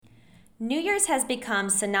New Year's has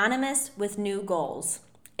become synonymous with new goals.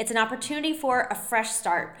 It's an opportunity for a fresh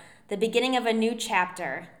start, the beginning of a new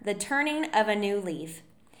chapter, the turning of a new leaf.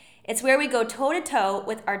 It's where we go toe-to-toe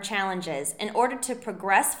with our challenges in order to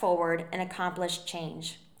progress forward and accomplish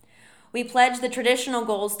change. We pledge the traditional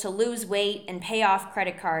goals to lose weight and pay off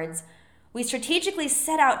credit cards. We strategically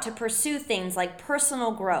set out to pursue things like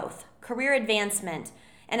personal growth, career advancement,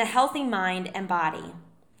 and a healthy mind and body.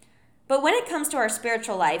 But when it comes to our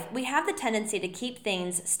spiritual life, we have the tendency to keep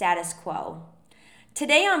things status quo.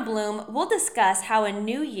 Today on Bloom, we'll discuss how a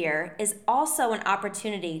new year is also an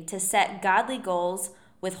opportunity to set godly goals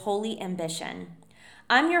with holy ambition.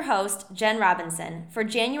 I'm your host, Jen Robinson, for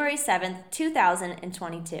January 7th,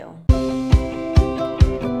 2022.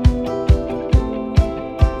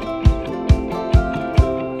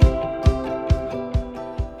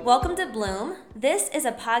 Welcome to Bloom. This is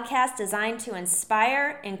a podcast designed to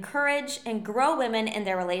inspire, encourage, and grow women in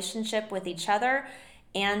their relationship with each other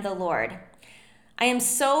and the Lord. I am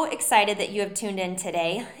so excited that you have tuned in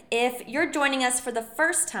today. If you're joining us for the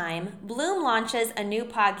first time, Bloom launches a new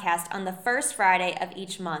podcast on the first Friday of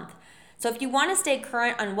each month. So if you want to stay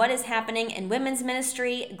current on what is happening in women's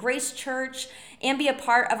ministry, Grace Church, and be a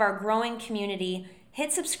part of our growing community,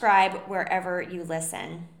 hit subscribe wherever you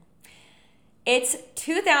listen. It's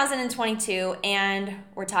 2022 and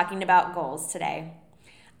we're talking about goals today.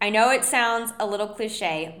 I know it sounds a little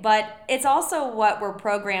cliche, but it's also what we're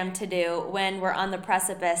programmed to do when we're on the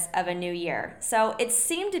precipice of a new year. So it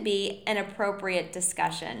seemed to be an appropriate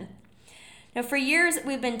discussion. Now, for years,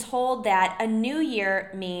 we've been told that a new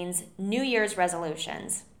year means New Year's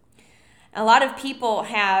resolutions. A lot of people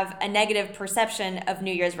have a negative perception of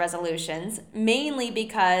New Year's resolutions, mainly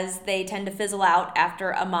because they tend to fizzle out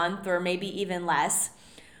after a month or maybe even less.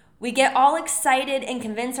 We get all excited and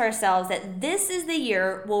convince ourselves that this is the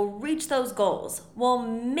year we'll reach those goals, we'll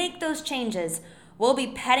make those changes, we'll be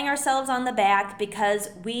patting ourselves on the back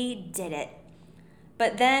because we did it.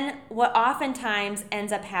 But then what oftentimes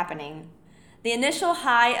ends up happening? The initial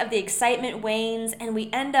high of the excitement wanes and we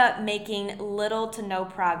end up making little to no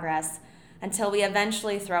progress until we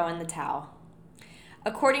eventually throw in the towel.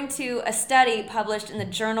 According to a study published in the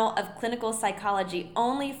Journal of Clinical Psychology,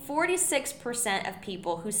 only 46% of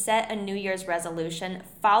people who set a New Year's resolution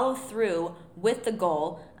follow through with the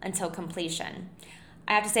goal until completion.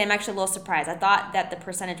 I have to say I'm actually a little surprised. I thought that the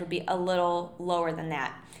percentage would be a little lower than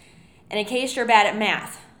that. And in case you're bad at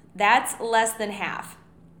math, that's less than half.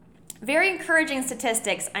 Very encouraging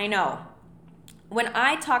statistics, I know. When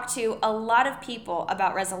I talk to a lot of people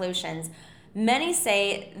about resolutions, many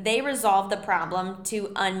say they resolve the problem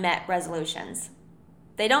to unmet resolutions.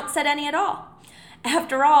 They don't set any at all.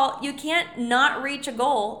 After all, you can't not reach a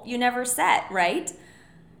goal you never set, right?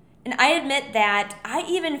 And I admit that I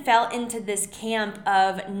even fell into this camp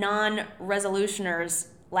of non-resolutioners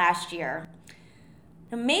last year.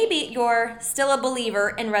 Maybe you're still a believer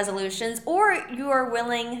in resolutions or you are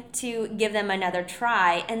willing to give them another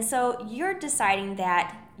try, and so you're deciding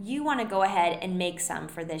that you want to go ahead and make some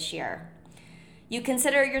for this year. You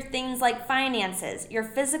consider your things like finances, your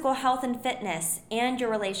physical health and fitness, and your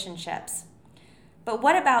relationships. But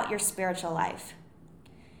what about your spiritual life?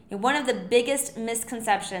 And one of the biggest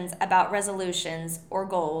misconceptions about resolutions or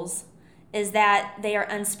goals is that they are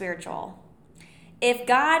unspiritual. If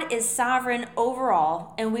God is sovereign over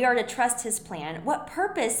all and we are to trust his plan, what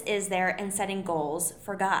purpose is there in setting goals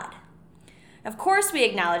for God? Of course, we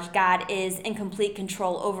acknowledge God is in complete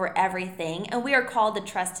control over everything and we are called to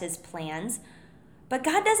trust his plans. But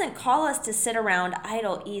God doesn't call us to sit around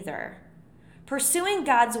idle either. Pursuing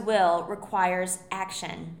God's will requires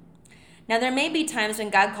action. Now, there may be times when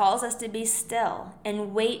God calls us to be still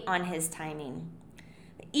and wait on his timing.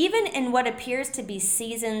 Even in what appears to be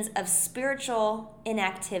seasons of spiritual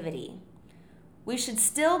inactivity, we should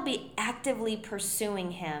still be actively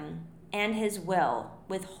pursuing him and his will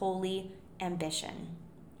with holy ambition.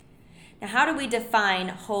 Now, how do we define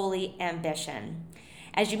holy ambition?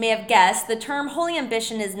 As you may have guessed, the term holy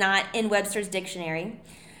ambition is not in Webster's dictionary.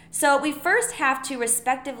 So we first have to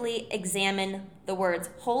respectively examine the words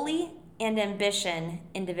holy and ambition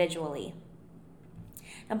individually.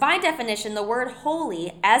 Now, by definition, the word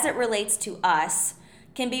holy, as it relates to us,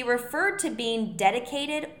 can be referred to being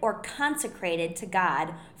dedicated or consecrated to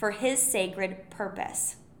God for his sacred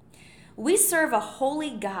purpose. We serve a holy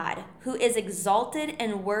God who is exalted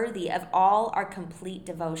and worthy of all our complete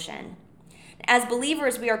devotion. As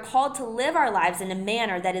believers, we are called to live our lives in a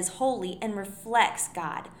manner that is holy and reflects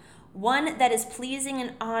God, one that is pleasing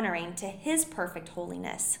and honoring to his perfect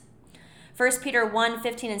holiness. 1 Peter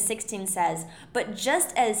 1:15 and 16 says, "But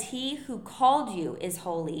just as he who called you is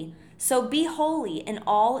holy, So be holy in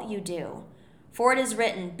all you do. For it is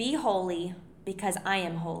written, be holy because I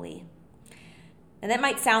am holy. And that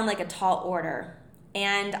might sound like a tall order.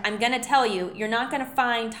 And I'm going to tell you, you're not going to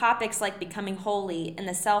find topics like becoming holy in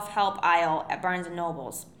the self-help aisle at Barnes &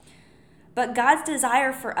 Noble's. But God's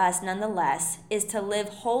desire for us, nonetheless, is to live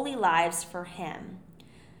holy lives for Him.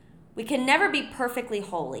 We can never be perfectly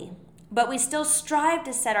holy, but we still strive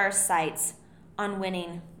to set our sights on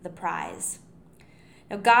winning the prize.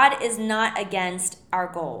 Now, God is not against our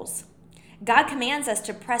goals. God commands us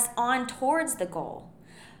to press on towards the goal,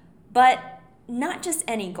 but not just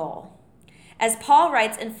any goal. As Paul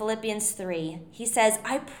writes in Philippians 3, he says,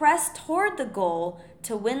 I press toward the goal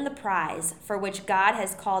to win the prize for which God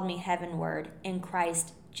has called me heavenward in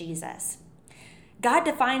Christ Jesus. God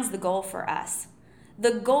defines the goal for us.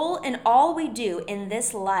 The goal in all we do in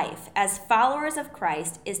this life as followers of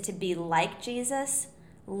Christ is to be like Jesus,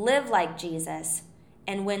 live like Jesus,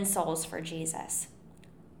 and win souls for Jesus.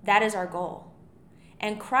 That is our goal.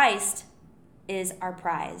 And Christ is our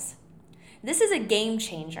prize. This is a game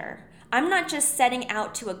changer. I'm not just setting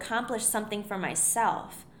out to accomplish something for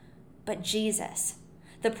myself, but Jesus.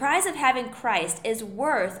 The prize of having Christ is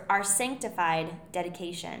worth our sanctified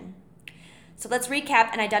dedication. So let's recap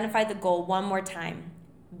and identify the goal one more time.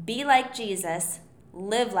 Be like Jesus,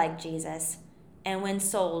 live like Jesus, and win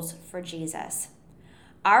souls for Jesus.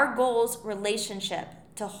 Our goal's relationship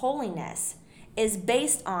to holiness is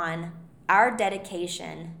based on our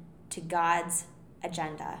dedication to God's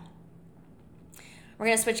agenda. We're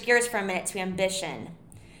going to switch gears for a minute to ambition.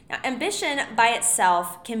 Now, ambition by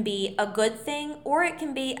itself can be a good thing or it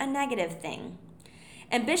can be a negative thing.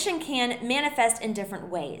 Ambition can manifest in different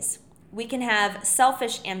ways. We can have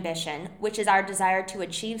selfish ambition, which is our desire to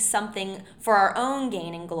achieve something for our own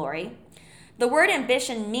gain and glory. The word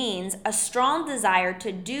ambition means a strong desire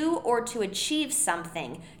to do or to achieve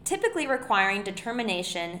something, typically requiring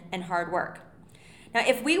determination and hard work. Now,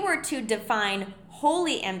 if we were to define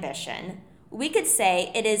holy ambition, we could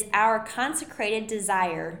say it is our consecrated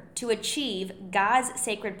desire to achieve God's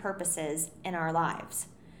sacred purposes in our lives.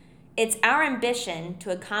 It's our ambition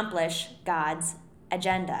to accomplish God's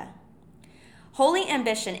agenda. Holy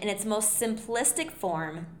ambition in its most simplistic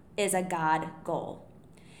form is a God goal.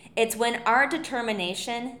 It's when our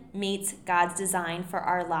determination meets God's design for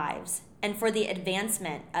our lives and for the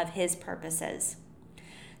advancement of His purposes.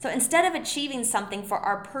 So instead of achieving something for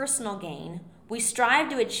our personal gain, we strive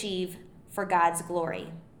to achieve for God's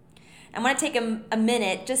glory. I want to take a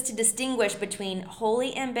minute just to distinguish between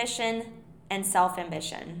holy ambition and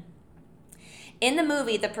self-ambition. In the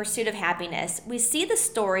movie, The Pursuit of Happiness, we see the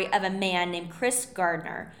story of a man named Chris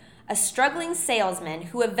Gardner, a struggling salesman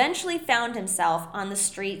who eventually found himself on the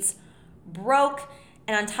streets, broke,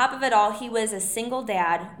 and on top of it all, he was a single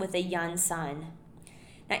dad with a young son.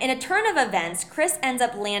 Now, in a turn of events, Chris ends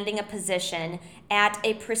up landing a position at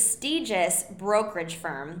a prestigious brokerage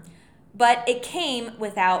firm, but it came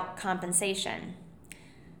without compensation.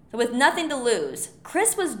 So with nothing to lose,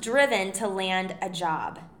 Chris was driven to land a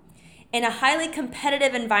job. In a highly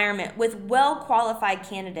competitive environment with well-qualified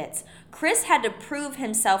candidates, Chris had to prove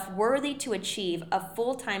himself worthy to achieve a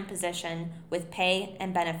full-time position with pay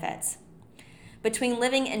and benefits. Between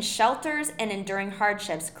living in shelters and enduring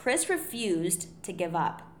hardships, Chris refused to give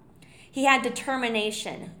up. He had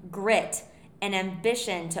determination, grit, and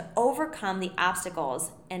ambition to overcome the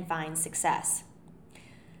obstacles and find success.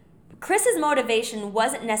 Chris's motivation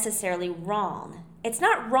wasn't necessarily wrong. It's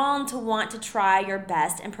not wrong to want to try your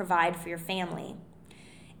best and provide for your family.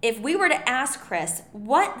 If we were to ask Chris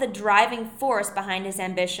what the driving force behind his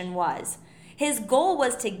ambition was, his goal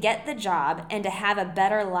was to get the job and to have a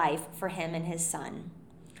better life for him and his son.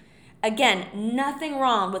 Again, nothing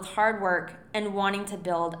wrong with hard work and wanting to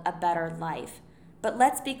build a better life. But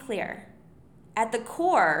let's be clear. At the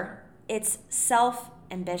core, it's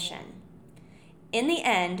self-ambition. In the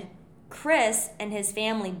end, Chris and his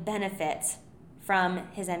family benefit from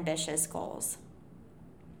his ambitious goals.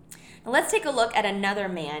 Now let's take a look at another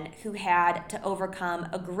man who had to overcome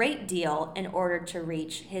a great deal in order to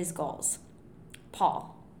reach his goals,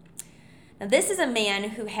 Paul. Now this is a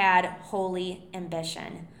man who had holy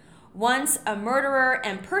ambition. Once a murderer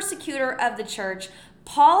and persecutor of the church,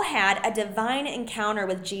 Paul had a divine encounter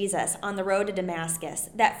with Jesus on the road to Damascus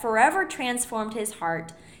that forever transformed his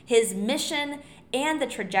heart, his mission, and the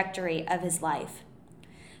trajectory of his life.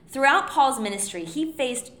 Throughout Paul's ministry, he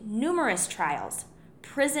faced numerous trials: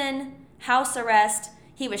 prison, house arrest,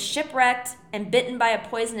 he was shipwrecked and bitten by a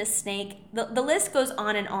poisonous snake. The list goes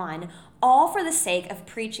on, all for the sake of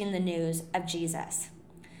preaching the news of Jesus.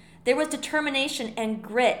 There was determination and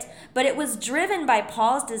grit, but it was driven by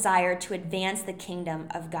Paul's desire to advance the kingdom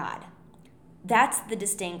of God. That's the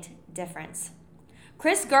distinct difference.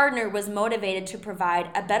 Chris Gardner was motivated to provide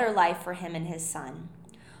a better life for him and his son.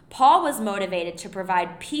 Paul was motivated to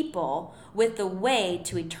provide people with the way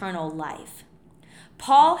to eternal life.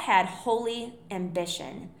 Paul had holy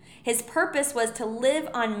ambition. His purpose was to live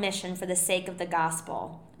on mission for the sake of the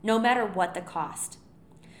gospel, no matter what the cost.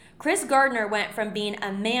 Chris Gardner went from being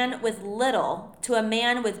a man with little to a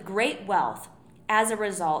man with great wealth as a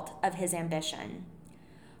result of his ambition.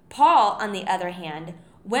 Paul, on the other hand,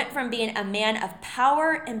 went from being a man of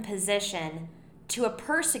power and position to a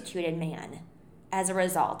persecuted man as a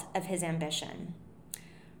result of his ambition.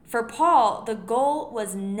 For Paul, the goal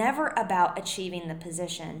was never about achieving the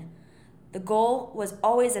position. The goal was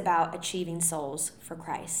always about achieving souls for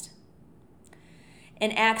Christ.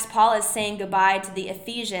 In Acts, Paul is saying goodbye to the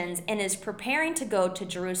Ephesians and is preparing to go to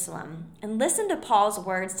Jerusalem. And listen to Paul's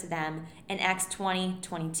words to them in Acts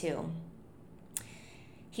 20:22.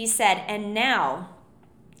 He said, "And now,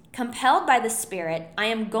 compelled by the Spirit, I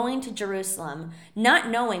am going to Jerusalem, not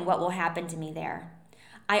knowing what will happen to me there.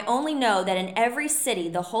 I only know that in every city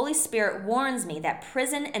the Holy Spirit warns me that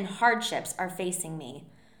prison and hardships are facing me.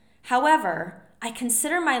 However, I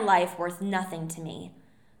consider my life worth nothing to me.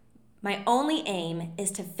 My only aim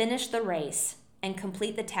is to finish the race and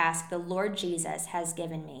complete the task the Lord Jesus has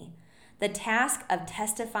given me, the task of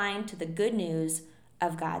testifying to the good news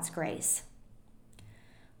of God's grace."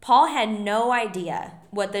 Paul had no idea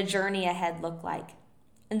what the journey ahead looked like.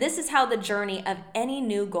 And this is how the journey of any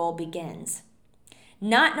new goal begins.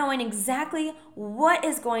 Not knowing exactly what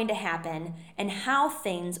is going to happen and how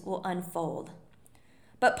things will unfold.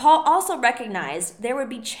 But Paul also recognized there would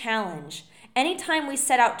be challenge. Anytime we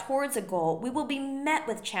set out towards a goal, we will be met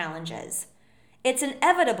with challenges. It's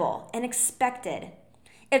inevitable and expected.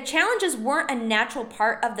 If challenges weren't a natural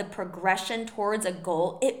part of the progression towards a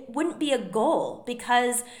goal, it wouldn't be a goal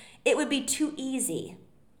because it would be too easy.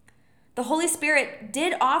 The Holy Spirit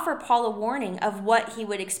did offer Paul a warning of what he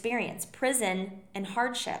would experience, prison and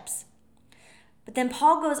hardships. But then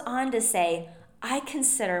Paul goes on to say, "I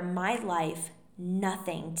consider my life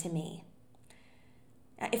nothing to me."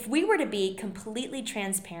 Now, if we were to be completely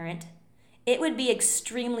transparent, it would be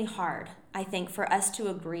extremely hard, I think, for us to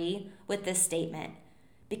agree with this statement,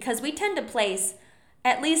 because we tend to place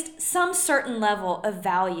at least some certain level of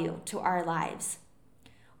value to our lives.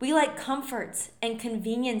 We like comforts and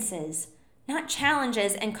conveniences, not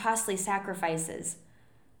challenges and costly sacrifices.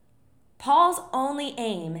 Paul's only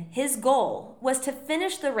aim, his goal, was to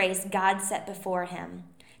finish the race God set before him,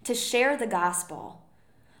 to share the gospel.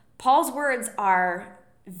 Paul's words are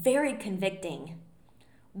very convicting.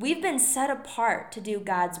 We've been set apart to do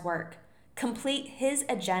God's work, complete his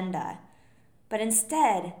agenda. But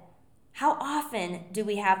instead, how often do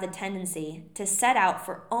we have the tendency to set out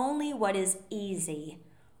for only what is easy,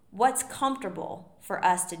 what's comfortable for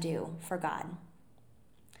us to do for God?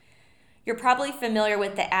 You're probably familiar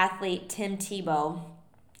with the athlete Tim Tebow.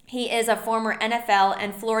 He is a former NFL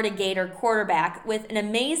and Florida Gator quarterback with an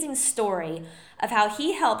amazing story of how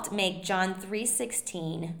he helped make John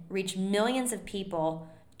 3:16 reach millions of people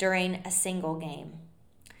during a single game.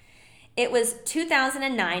 It was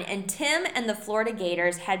 2009, and Tim and the Florida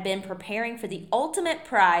Gators had been preparing for the ultimate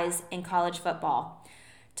prize in college football,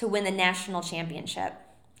 to win the national championship.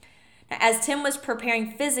 Now, as Tim was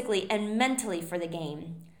preparing physically and mentally for the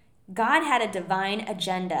game, God had a divine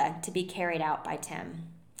agenda to be carried out by Tim.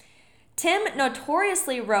 Tim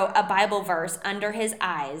notoriously wrote a Bible verse under his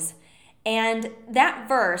eyes, and that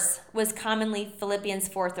verse was commonly Philippians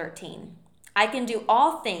 4:13. I can do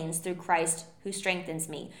all things through Christ who strengthens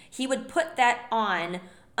me. He would put that on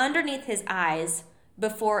underneath his eyes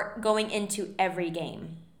before going into every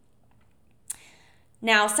game.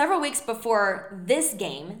 Now, several weeks before this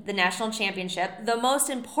game, the national championship, the most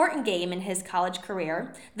important game in his college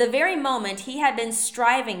career, the very moment he had been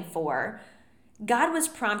striving for, God was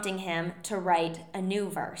prompting him to write a new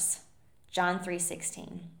verse, John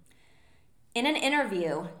 3:16. In an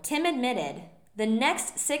interview, Tim admitted, the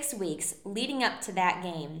next 6 weeks leading up to that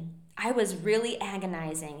game, I was really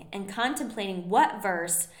agonizing and contemplating what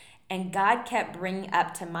verse, and God kept bringing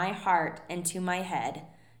up to my heart and to my head,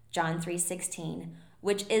 John 3:16,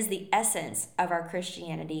 which is the essence of our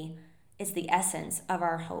Christianity. It's the essence of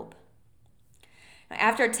our hope.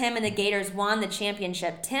 After Tim and the Gators won the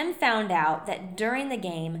championship, Tim found out that during the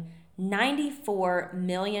game, 94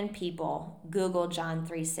 million people Googled John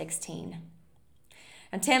 3:16.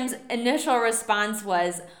 And Tim's initial response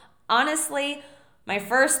was, honestly, my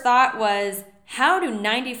first thought was, how do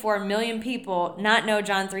 94 million people not know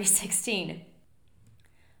John 3:16?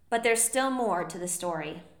 But there's still more to the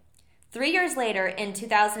story. 3 years later, in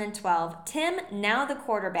 2012, Tim, now the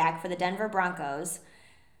quarterback for the Denver Broncos,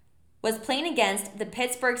 was playing against the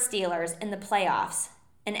Pittsburgh Steelers in the playoffs.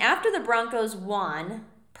 And after the Broncos won,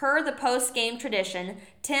 per the post-game tradition,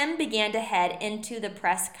 Tim began to head into the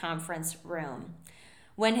press conference room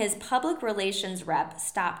when his public relations rep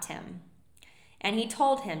stopped him. And he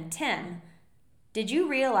told him, "Tim, did you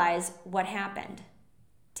realize what happened?"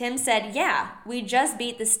 Tim said, "Yeah, we just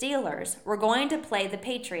beat the Steelers. We're going to play the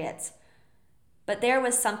Patriots." But there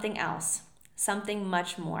was something else, something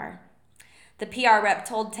much more. The PR rep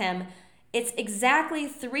told Tim, "It's exactly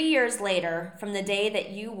 3 years later from the day that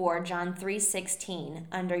you wore John 3:16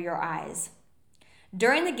 under your eyes.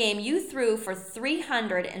 During the game, you threw for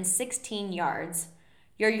 316 yards.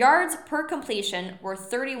 Your yards per completion were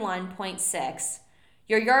 31.6.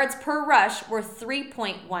 Your yards per rush were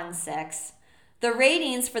 3.16. The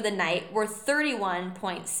ratings for the night were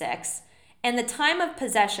 31.6, and the time of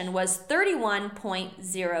possession was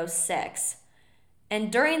 31.06.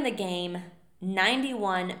 And during the game,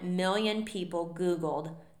 91 million people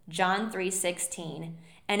Googled John 3:16,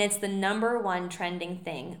 and it's the #1 trending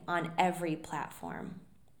thing on every platform."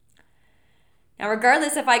 Now,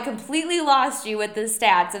 regardless if I completely lost you with the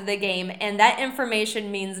stats of the game and that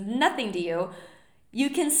information means nothing to you, you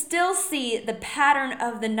can still see the pattern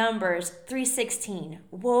of the numbers 316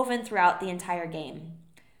 woven throughout the entire game.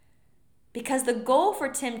 Because the goal for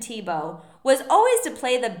Tim Tebow was always to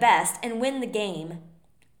play the best and win the game.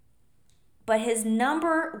 But his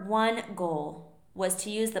 #1 goal was to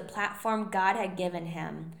use the platform God had given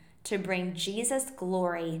him to bring Jesus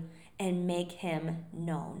glory and make him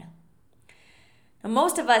known. Now,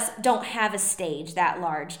 most of us don't have a stage that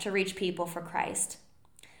large to reach people for Christ.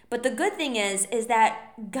 But the good thing is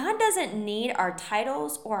that God doesn't need our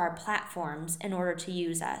titles or our platforms in order to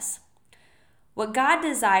use us. What God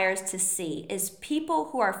desires to see is people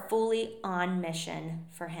who are fully on mission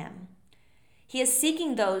for Him. He is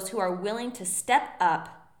seeking those who are willing to step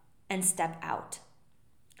up and step out.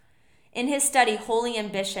 In his study, Holy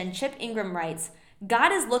Ambition, Chip Ingram writes,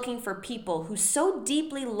 God is looking for people who so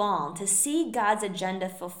deeply long to see God's agenda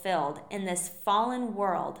fulfilled in this fallen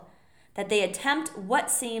world that they attempt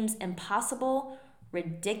what seems impossible,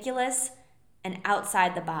 ridiculous, and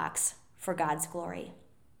outside the box for God's glory.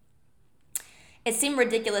 It seemed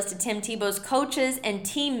ridiculous to Tim Tebow's coaches and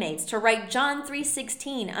teammates to write John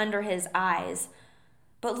 3:16 under his eyes.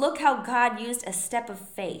 But look how God used a step of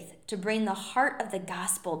faith to bring the heart of the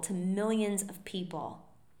gospel to millions of people.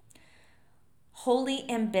 Holy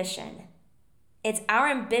ambition. It's our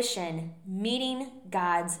ambition meeting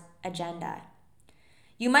God's agenda.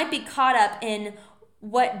 You might be caught up in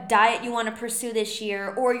what diet you want to pursue this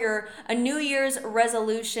year, or you're a New Year's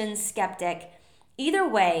resolution skeptic. Either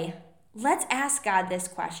way, let's ask God this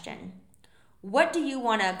question. What do you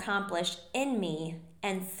want to accomplish in me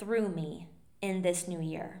and through me in this new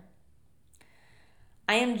year?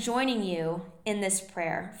 I am joining you in this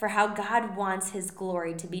prayer for how God wants His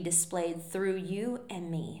glory to be displayed through you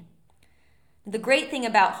and me. The great thing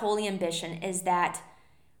about Holy Ambition is that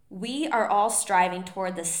we are all striving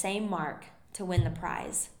toward the same mark to win the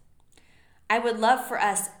prize. I would love for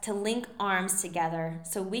us to link arms together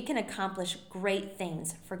so we can accomplish great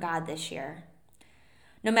things for God this year.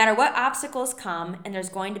 No matter what obstacles come, and there's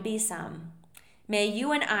going to be some, may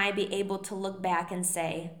you and I be able to look back and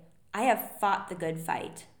say, I have fought the good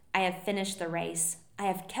fight. I have finished the race. I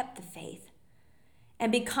have kept the faith.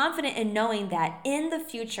 And be confident in knowing that in the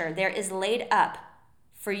future there is laid up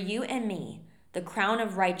for you and me the crown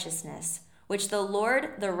of righteousness, which the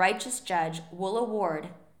Lord, the righteous judge, will award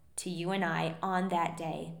to you and I on that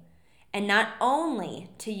day. And not only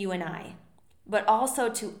to you and I, but also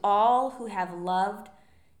to all who have loved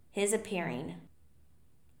His appearing.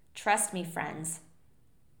 Trust me, friends,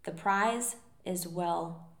 the prize is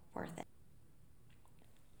well worth it.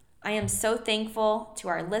 I am so thankful to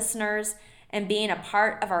our listeners and being a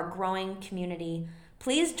part of our growing community.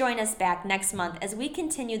 Please join us back next month as we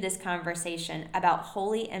continue this conversation about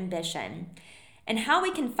holy ambition and how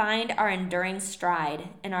we can find our enduring stride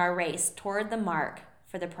in our race toward the mark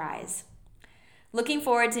for the prize. Looking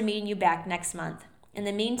forward to meeting you back next month. In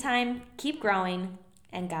the meantime, keep growing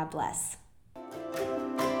and God bless.